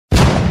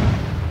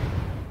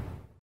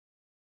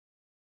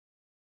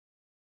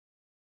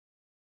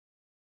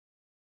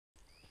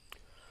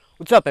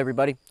What's up,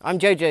 everybody? I'm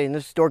JJ and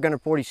this is Door Gunner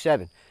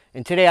 47,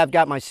 and today I've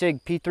got my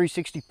Sig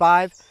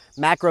P365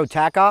 Macro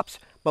Tacops,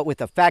 but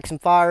with a Faxon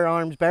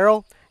Firearms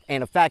barrel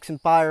and a Faxon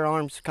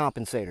Firearms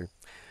compensator.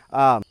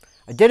 I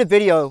did a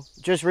video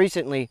just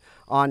recently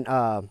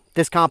on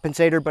this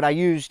compensator, but I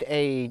used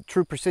a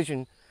True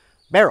Precision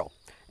barrel,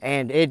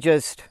 and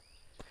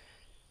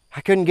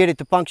I couldn't get it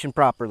to function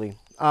properly.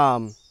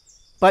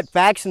 But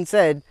Faxon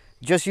said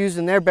just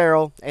using their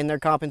barrel and their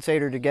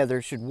compensator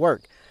together should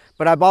work.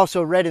 But I've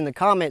also read in the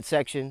comment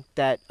section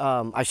that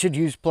I should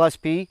use plus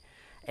P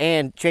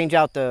and change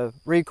out the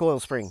recoil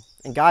spring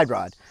and guide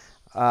rod.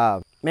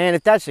 Man,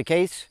 if that's the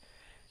case,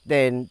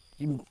 then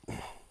you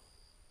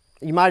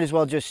might as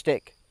well just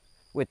stick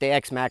with the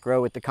X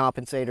Macro with the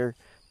compensator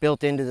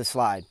built into the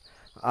slide.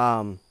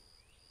 But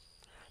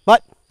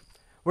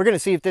we're going to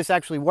see if this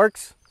actually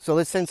works, so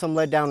let's send some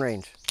lead down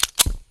range.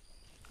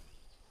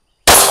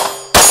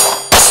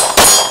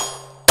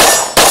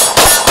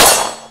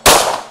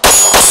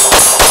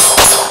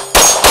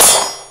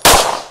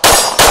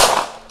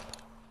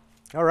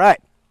 All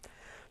right,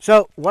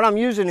 so what I'm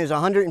using is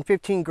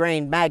 115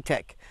 grain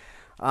Magtech.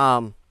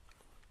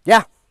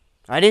 Yeah,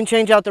 I didn't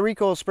change out the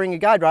recoil spring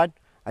and guide rod.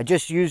 I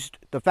just used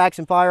the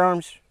Faxon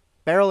Firearms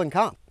barrel and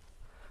comp.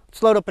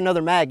 Let's load up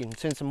another mag and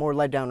send some more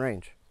lead down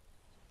range.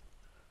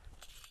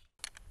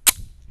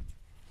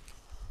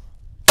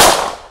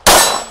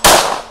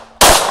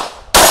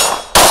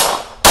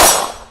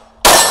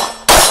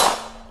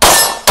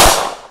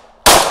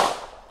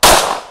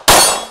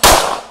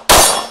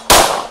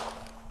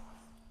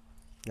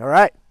 All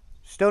right,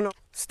 still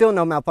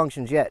no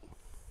malfunctions yet.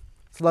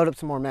 Let's load up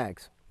some more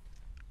mags.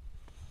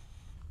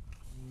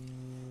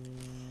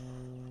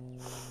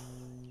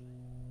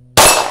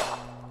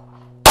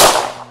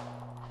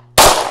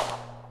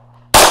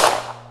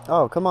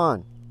 Oh, come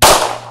on.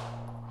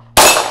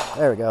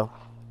 There we go.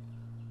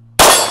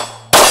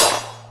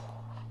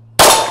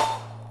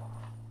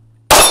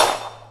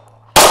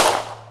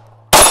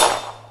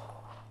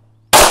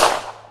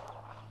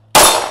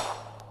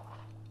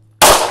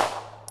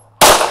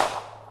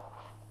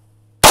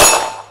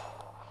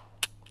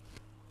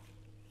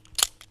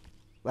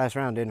 Last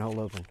round didn't hold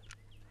open.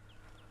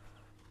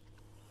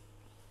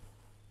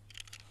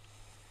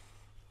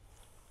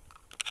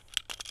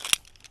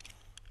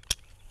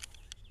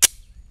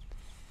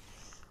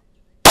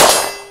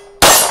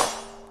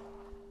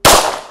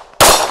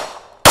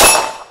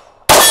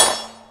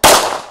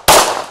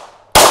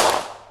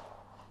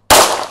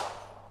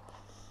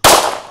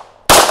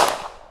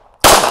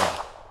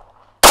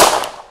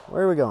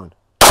 Where are we going?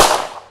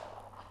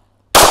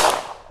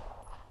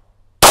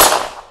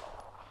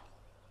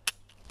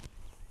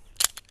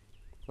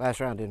 Last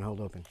round didn't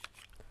hold open.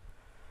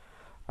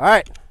 All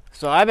right,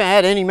 so I haven't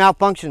had any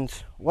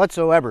malfunctions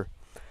whatsoever.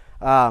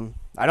 I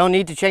don't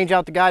need to change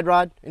out the guide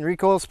rod and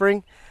recoil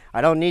spring. I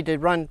don't need to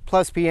run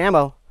plus P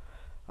ammo.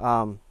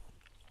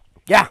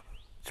 Yeah,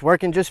 it's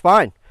working just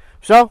fine.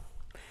 So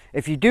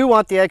if you do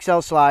want the XL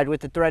slide with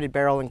the threaded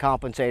barrel and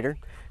compensator,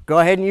 go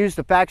ahead and use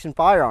the Faxon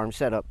Firearms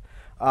setup.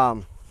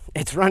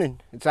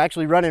 It's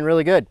actually running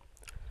really good.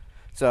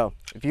 So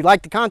if you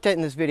like the content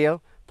in this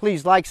video,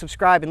 please like,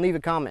 subscribe, and leave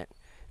a comment.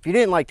 If you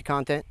didn't like the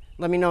content,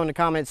 let me know in the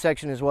comment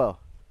section as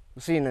well.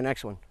 We'll see you in the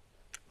next one.